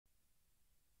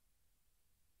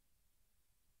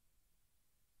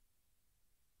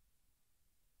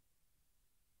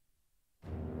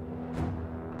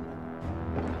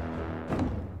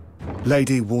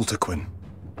Lady Walterquin,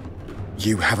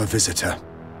 you have a visitor.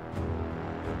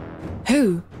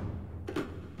 Who?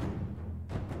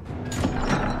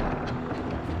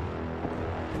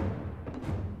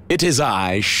 It is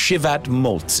I, Shivat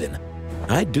Moltzin.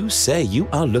 I do say you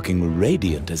are looking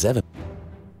radiant as ever.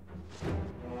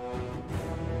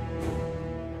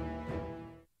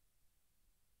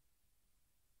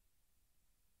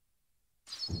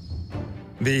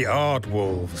 The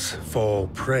Aardwolves fall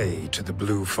prey to the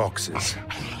Blue Foxes,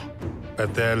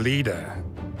 but their leader,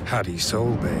 Hadi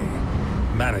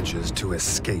Solbay, manages to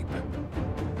escape.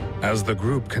 As the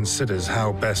group considers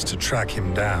how best to track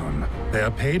him down, they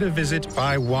are paid a visit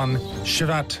by one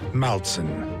Shivat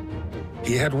Maltsen.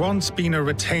 He had once been a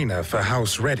retainer for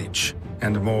House Redditch,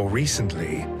 and more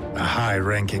recently, a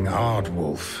high-ranking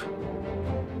Aardwolf.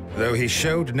 Though he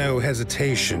showed no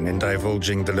hesitation in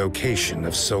divulging the location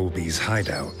of Solby's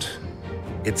hideout,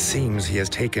 it seems he has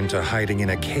taken to hiding in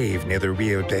a cave near the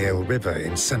Riodale River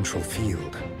in Central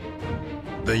Field.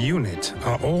 The unit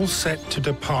are all set to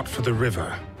depart for the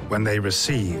river when they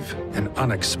receive an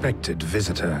unexpected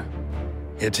visitor.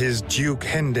 It is Duke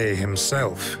Hende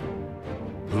himself,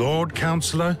 Lord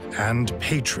Counselor and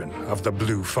patron of the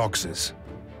Blue Foxes.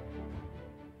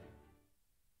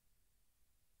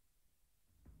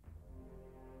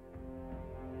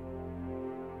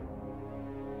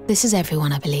 This is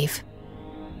everyone, I believe.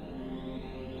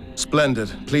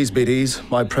 Splendid. Please be at ease.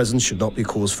 My presence should not be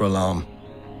cause for alarm.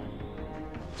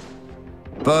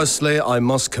 Firstly, I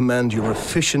must commend your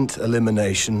efficient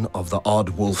elimination of the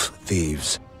Aardwolf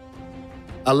thieves.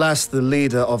 Alas, the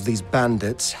leader of these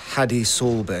bandits, Hadi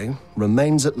Solbay,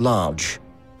 remains at large.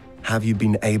 Have you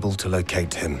been able to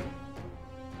locate him?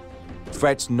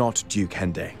 Fret not, Duke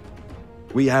Hende.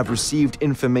 We have received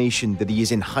information that he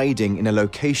is in hiding in a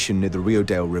location near the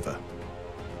Riodale River.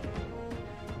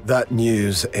 That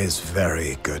news is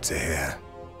very good to hear.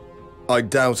 I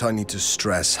doubt I need to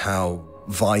stress how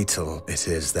vital it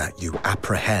is that you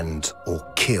apprehend or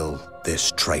kill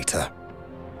this traitor.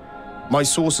 My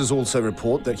sources also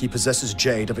report that he possesses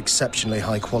jade of exceptionally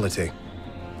high quality.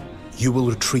 You will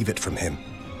retrieve it from him,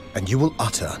 and you will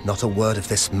utter not a word of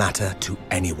this matter to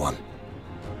anyone.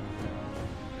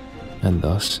 And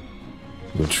thus,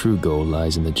 your true goal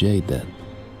lies in the jade, then?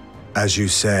 As you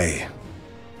say,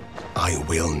 I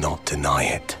will not deny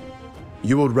it.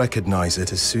 You will recognize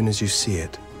it as soon as you see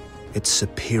it. Its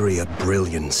superior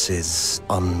brilliance is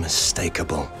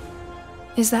unmistakable.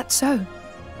 Is that so?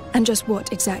 And just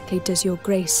what exactly does your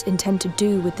grace intend to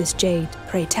do with this jade,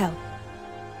 pray tell?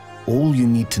 All you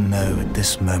need to know at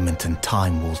this moment in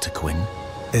time, Walterquin,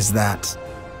 is that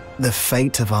the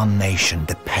fate of our nation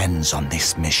depends on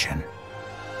this mission.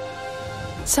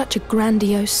 Such a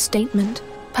grandiose statement.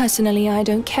 Personally, I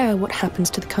don't care what happens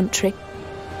to the country.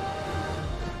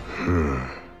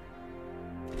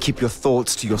 Keep your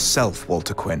thoughts to yourself,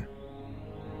 Walterquin.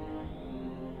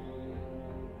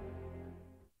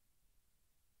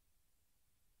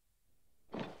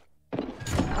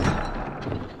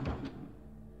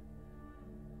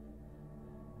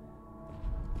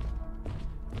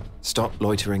 Stop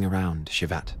loitering around,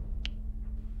 Shivat.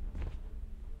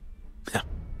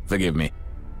 Forgive me.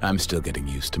 I'm still getting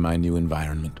used to my new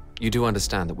environment. You do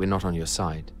understand that we're not on your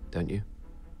side, don't you?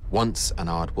 Once an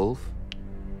Aardwolf.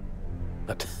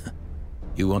 But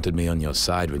you wanted me on your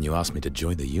side when you asked me to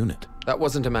join the unit. That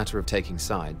wasn't a matter of taking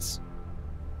sides.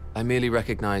 I merely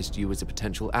recognized you as a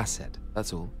potential asset,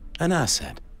 that's all. An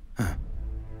asset? Huh.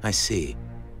 I see.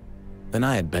 Then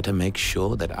I had better make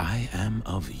sure that I am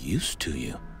of use to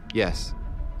you. Yes,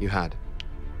 you had.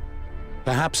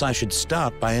 Perhaps I should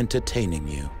start by entertaining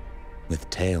you with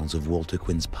tales of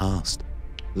Walterquin's past.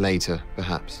 Later,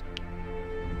 perhaps.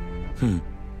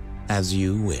 As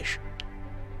you wish.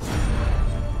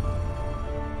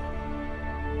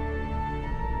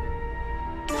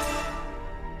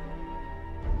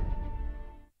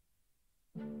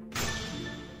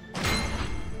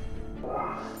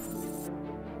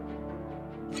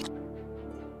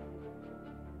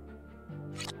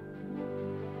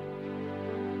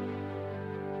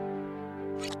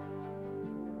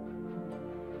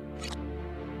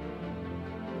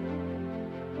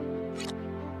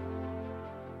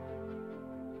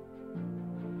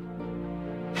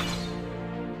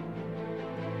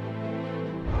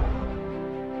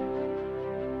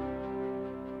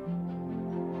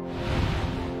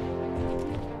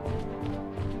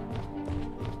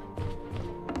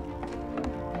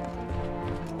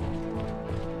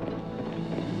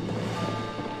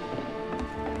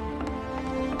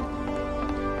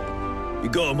 You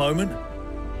got a moment?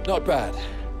 Not bad.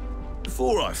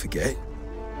 Before I forget...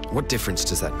 What difference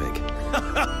does that make?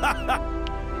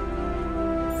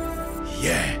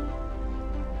 Yeah.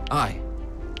 Aye.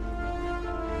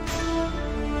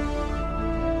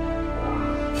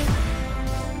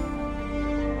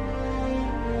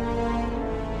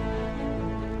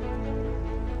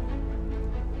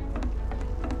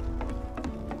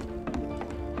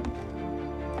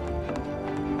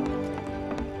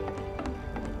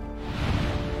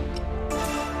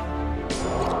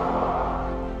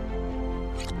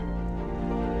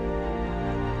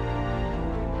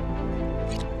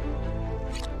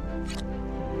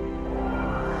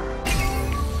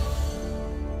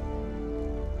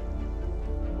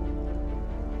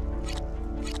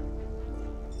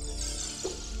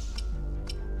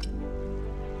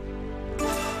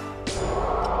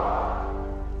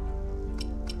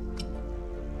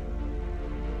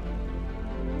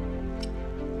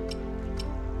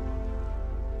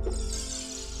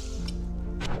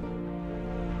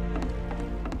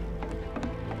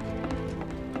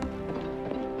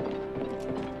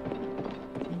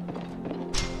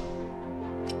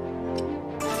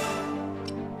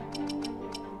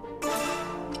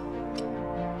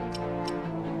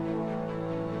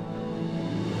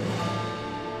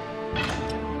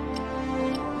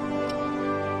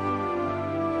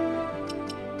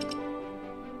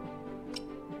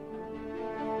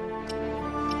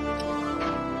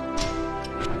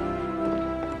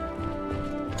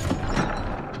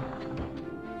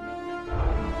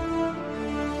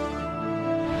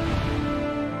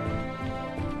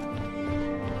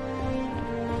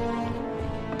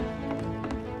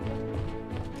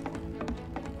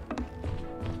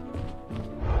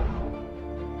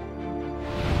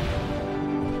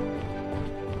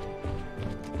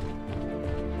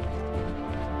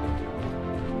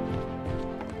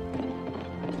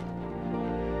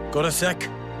 Got a sec?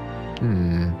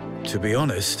 To be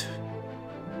honest.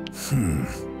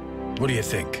 What do you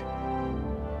think?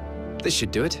 This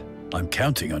should do it. I'm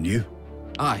counting on you.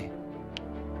 Aye.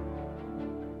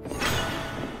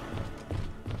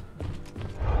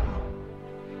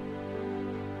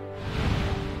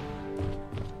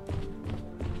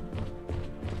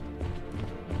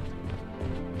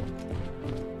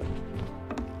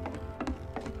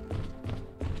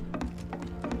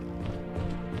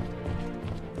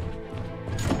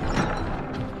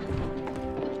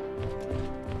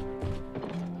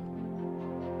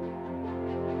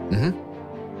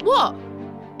 What?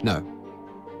 No.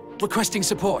 Requesting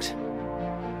support.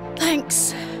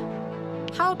 Thanks.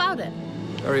 How about it?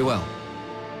 Very well.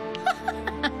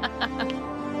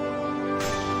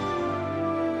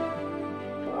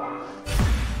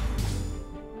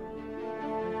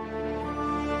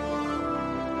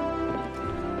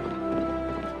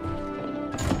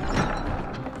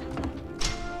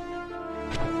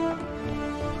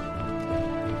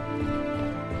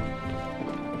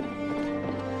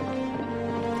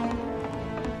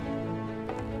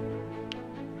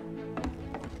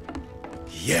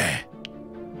 Yeah.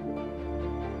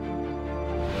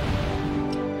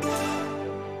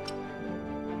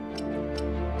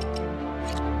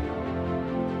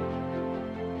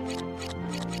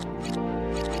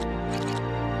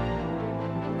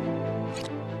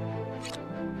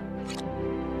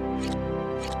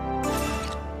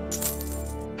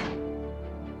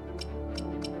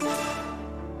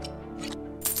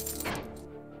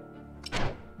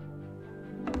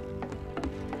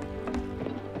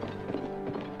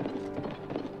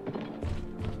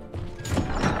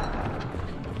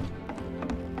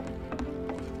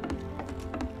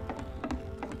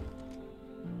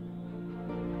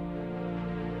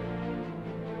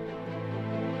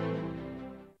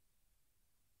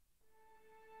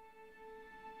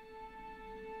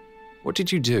 What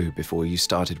did you do before you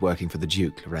started working for the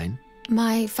Duke, Lorraine?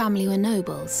 My family were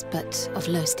nobles, but of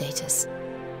low status.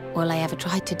 All I ever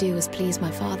tried to do was please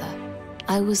my father.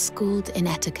 I was schooled in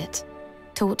etiquette,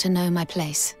 taught to know my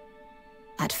place.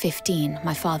 At 15,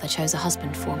 my father chose a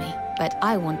husband for me, but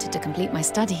I wanted to complete my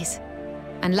studies.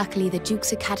 And luckily, the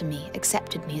Duke's Academy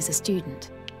accepted me as a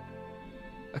student.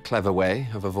 A clever way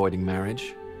of avoiding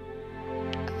marriage.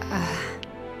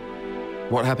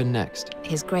 What happened next?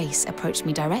 His Grace approached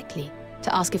me directly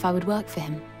to ask if I would work for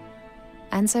him.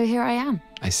 And so here I am.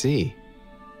 I see.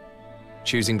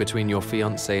 Choosing between your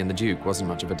fiancé and the Duke wasn't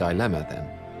much of a dilemma, then.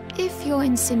 If you're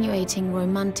insinuating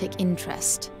romantic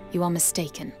interest, you are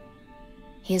mistaken.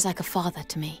 He is like a father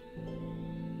to me.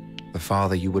 The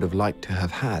father you would have liked to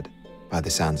have had, by the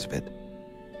sounds of it.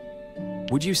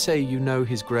 Would you say you know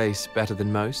His Grace better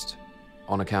than most,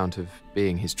 on account of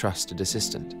being his trusted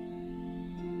assistant?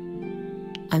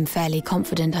 I'm fairly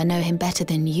confident I know him better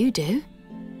than you do.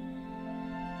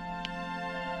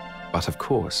 But of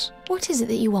course. What is it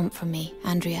that you want from me,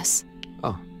 Andreas?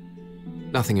 Oh,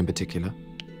 Nothing in particular.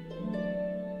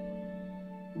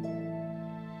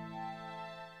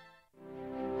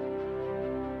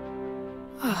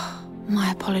 Oh,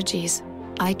 my apologies.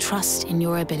 I trust in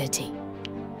your ability.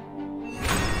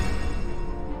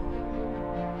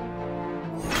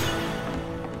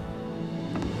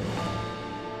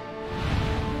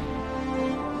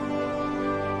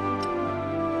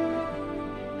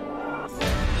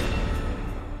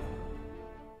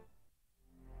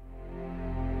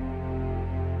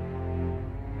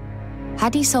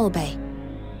 Hadi Solbay,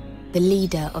 the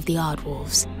leader of the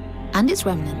Ardwolves, and its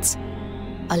remnants,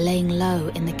 are laying low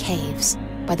in the caves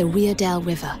by the Riodale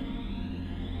River.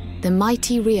 The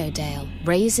mighty Riodale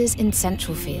raises in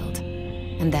Centralfield,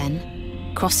 and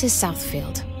then crosses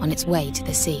Southfield on its way to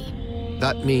the sea.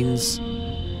 That means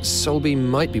Solby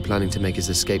might be planning to make his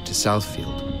escape to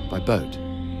Southfield by boat.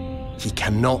 He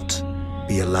cannot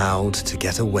be allowed to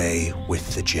get away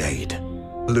with the Jade.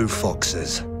 Blue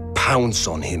Foxes pounce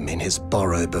on him in his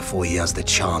burrow before he has the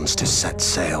chance to set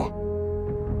sail.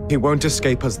 He won't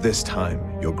escape us this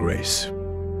time, Your Grace.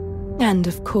 And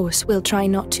of course, we'll try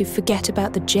not to forget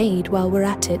about the Jade while we're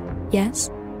at it, yes?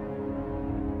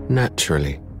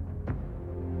 Naturally.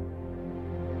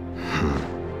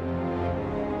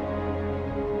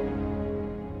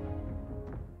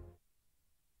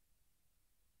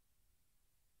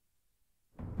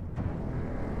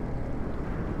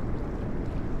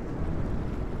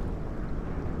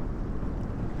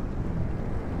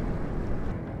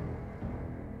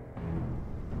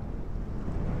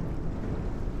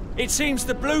 It seems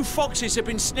the Blue Foxes have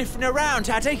been sniffing around,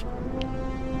 Hadi.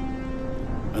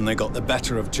 And they got the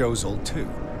better of Josel too.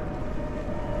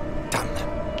 Damn them.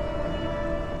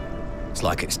 It's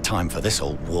like it's time for this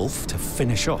old wolf to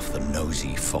finish off the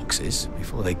nosy foxes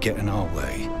before they get in our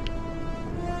way.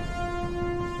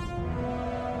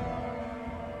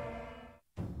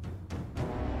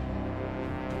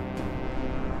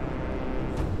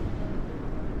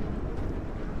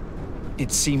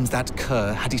 It seems that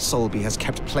cur, Hadi Solby, has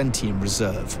kept plenty in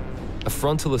reserve. A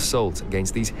frontal assault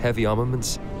against these heavy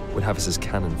armaments would have us as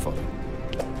cannon fodder.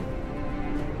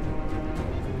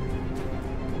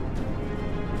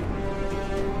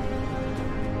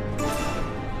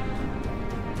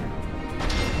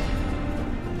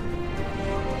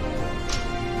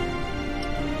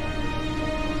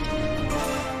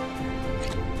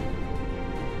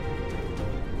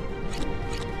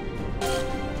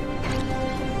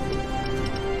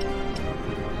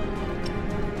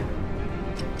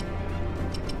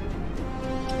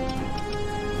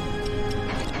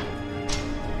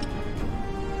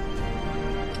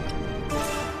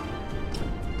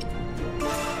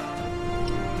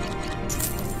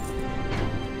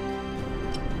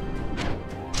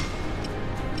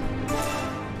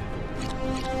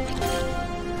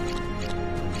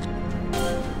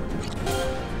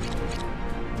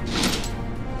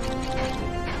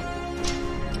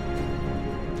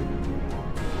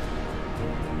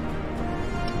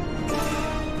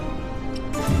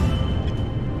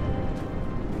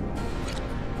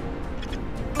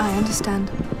 I understand.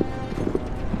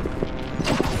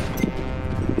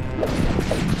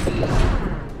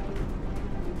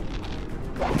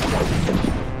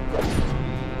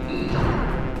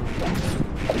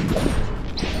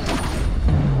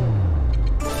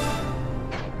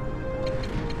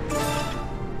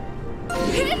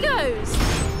 Here goes!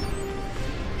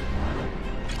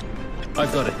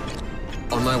 I've got it.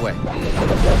 On my way.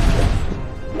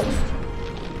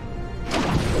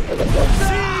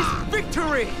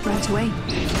 Victory! Right away.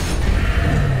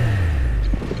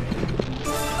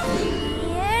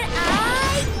 Here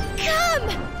I come!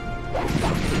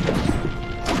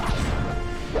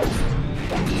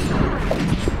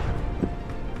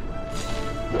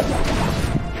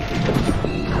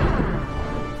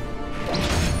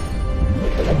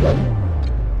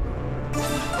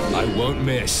 I won't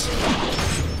miss.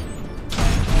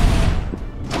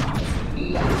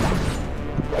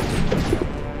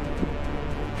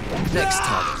 Next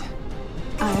target.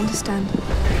 I understand.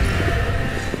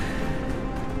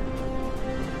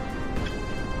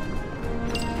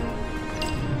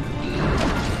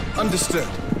 Understood.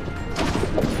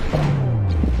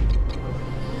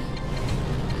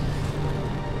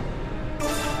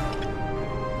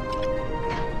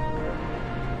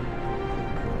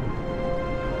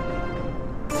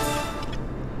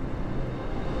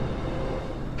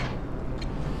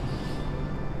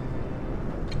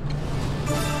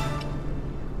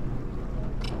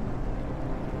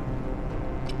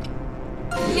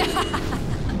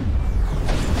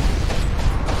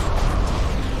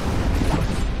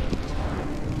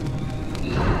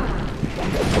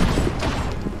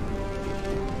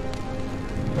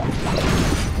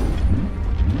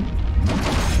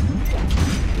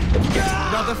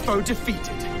 Another foe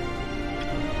defeated.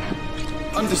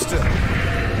 Understood.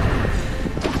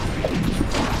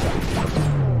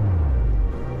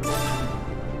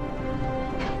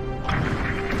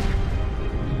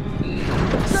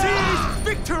 Seize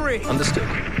victory! Understood.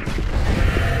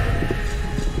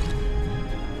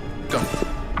 Got it.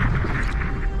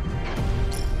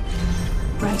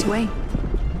 Right away.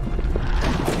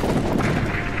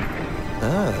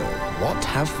 Oh, what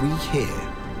have we here?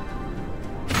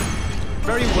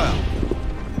 Very well.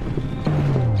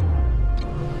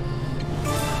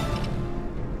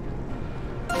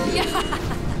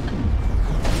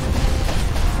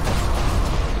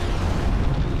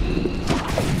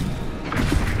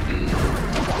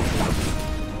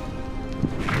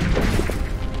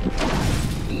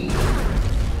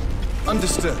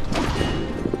 Understood.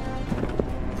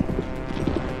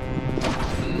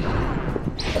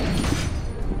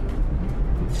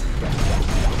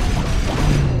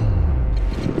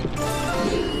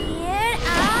 Here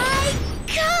I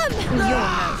come! You're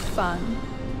no fun.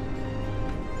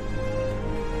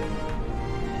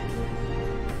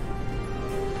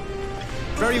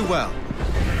 Very well.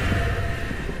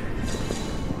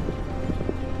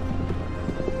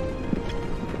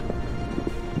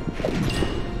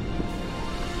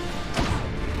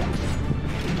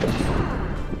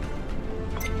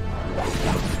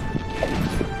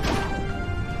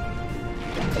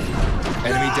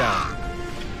 Enemy down.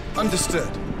 Understood.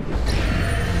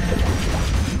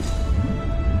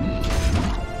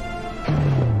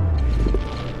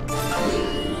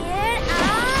 Here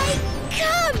I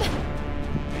come!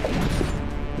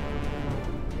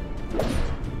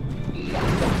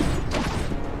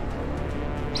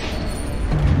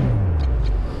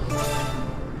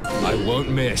 I won't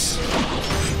miss.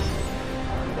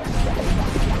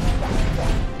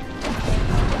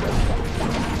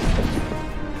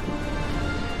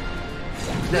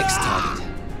 Next target.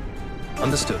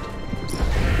 Understood.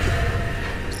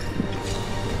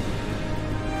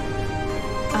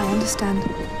 I understand.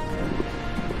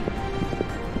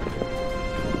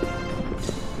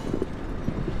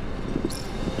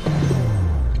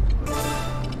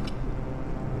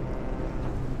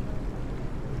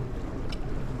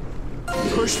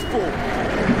 Push forward.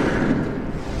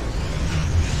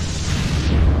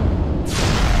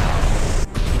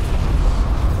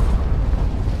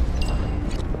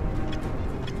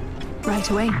 Right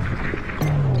away.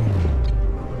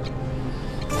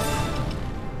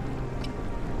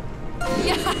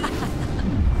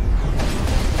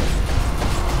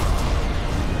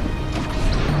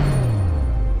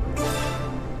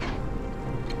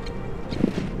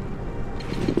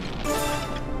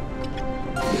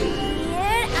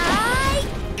 Here I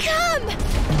come!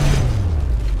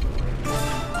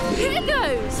 Here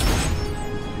goes!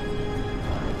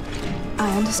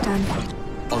 I understand.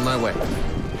 On my way.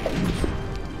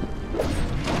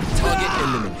 Target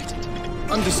eliminated.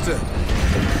 Understood.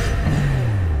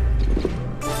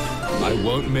 I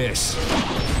won't miss.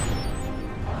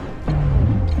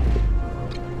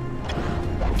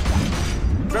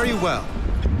 Very well.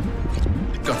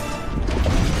 Got it.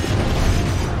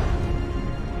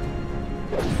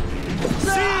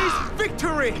 Seize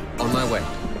victory! On my way.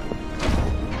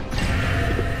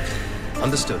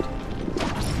 Understood.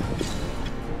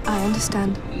 I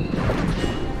understand.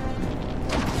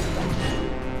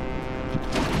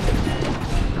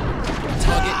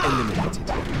 Target eliminated.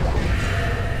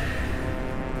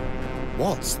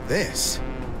 What's this?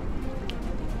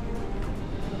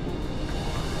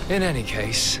 In any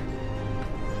case,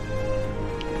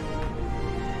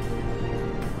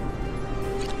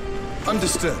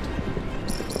 Understood.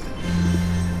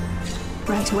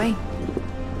 Right away.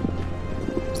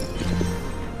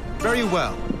 Very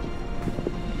well.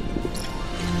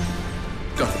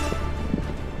 Got it.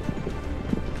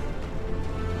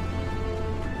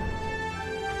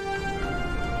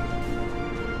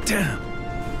 Damn.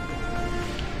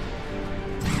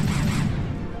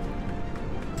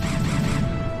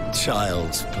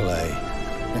 Child's play.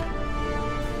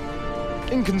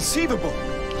 Inconceivable.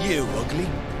 You ugly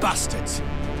bastards.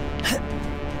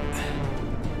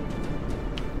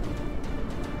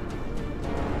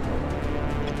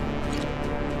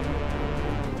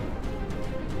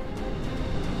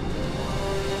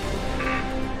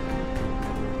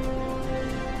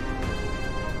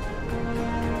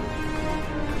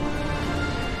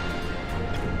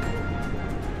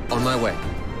 On my way.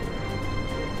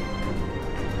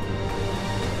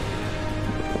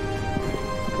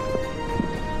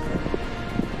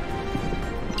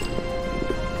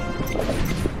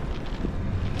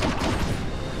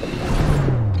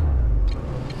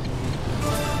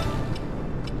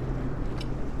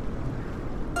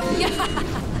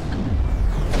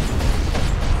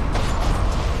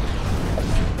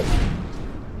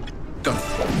 Go.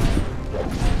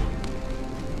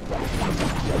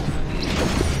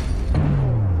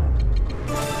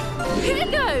 Here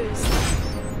goes!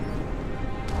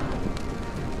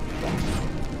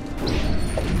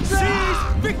 Seize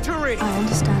victory! I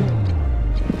understand.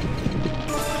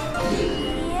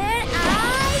 Here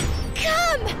I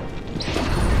come!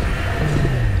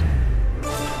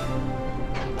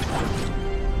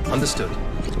 Understood.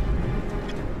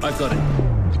 I've got it.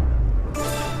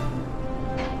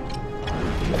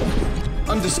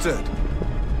 Understood.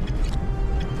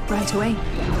 Right away.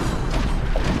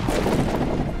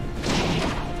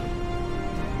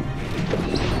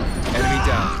 Enemy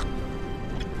down.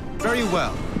 Very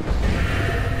well.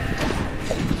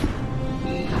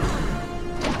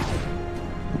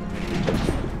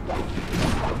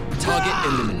 Target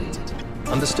eliminated.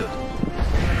 Understood.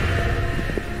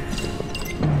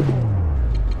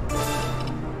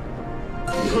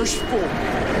 Push forward.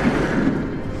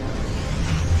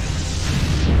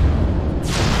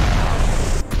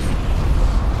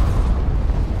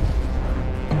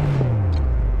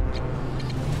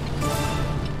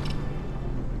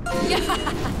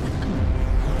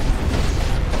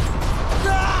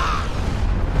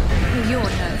 You're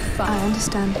no fun. I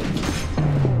understand.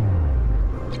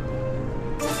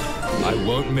 I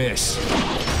won't miss.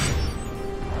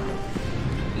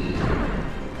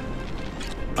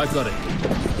 I've got it.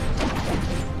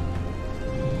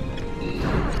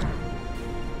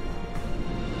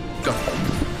 Go.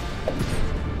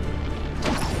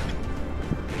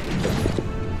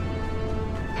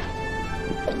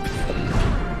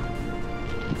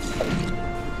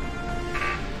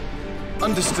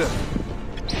 Understood.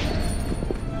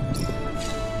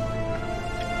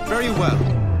 Very well.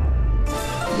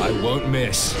 I won't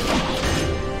miss.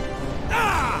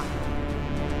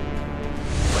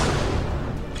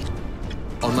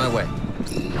 On my way.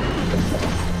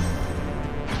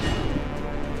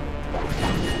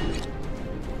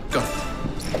 Go.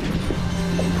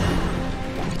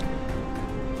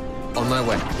 On my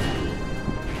way.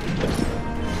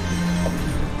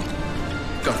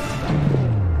 Go.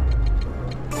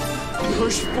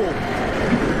 Push forward.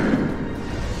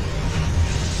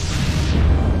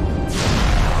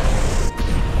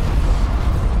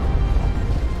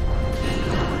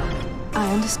 I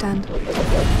understand.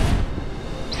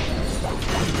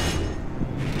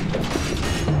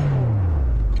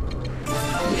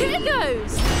 Here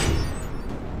goes!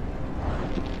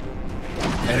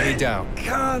 Enemy down.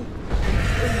 Can't.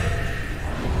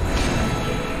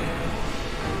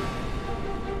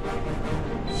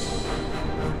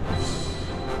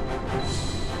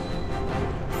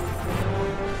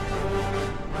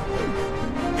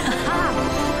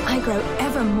 I grow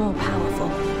ever more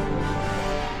powerful.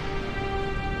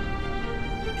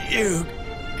 You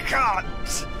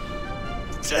can't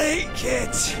take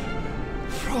it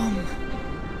from me.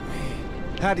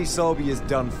 Paddy Solby is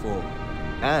done for.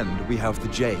 And we have the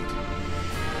Jade.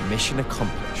 Mission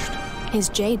accomplished. His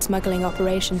jade smuggling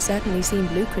operation certainly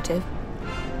seemed lucrative.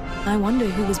 I wonder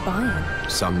who was buying.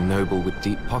 Some noble with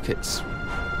deep pockets.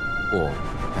 Or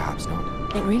perhaps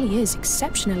not. It really is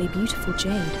exceptionally beautiful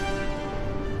jade.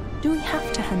 Do we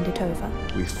have to hand it over?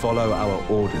 We follow our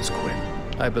orders, Quinn.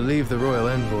 I believe the royal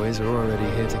envoys are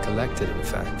already here to collect it, in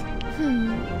fact.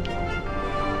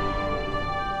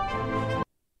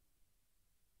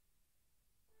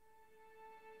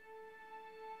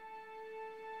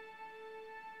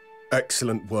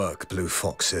 Excellent work, Blue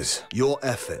Foxes. Your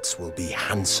efforts will be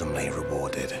handsomely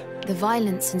rewarded. The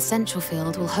violence in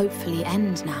Centralfield will hopefully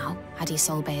end now, Hadi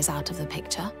Solbay is out of the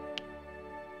picture.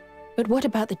 But what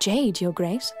about the jade, Your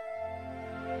Grace?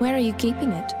 Where are you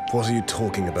keeping it? What are you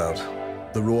talking about?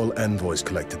 The royal envoys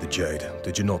collected the jade.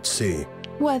 Did you not see?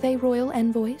 Were they royal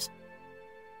envoys?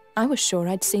 I was sure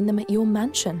I'd seen them at your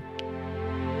mansion.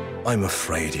 I'm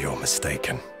afraid you're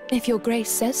mistaken. If Your Grace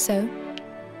says so.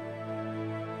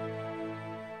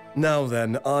 Now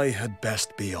then, I had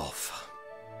best be off.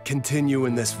 Continue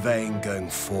in this vein going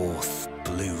forth,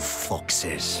 Blue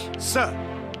Foxes. Sir,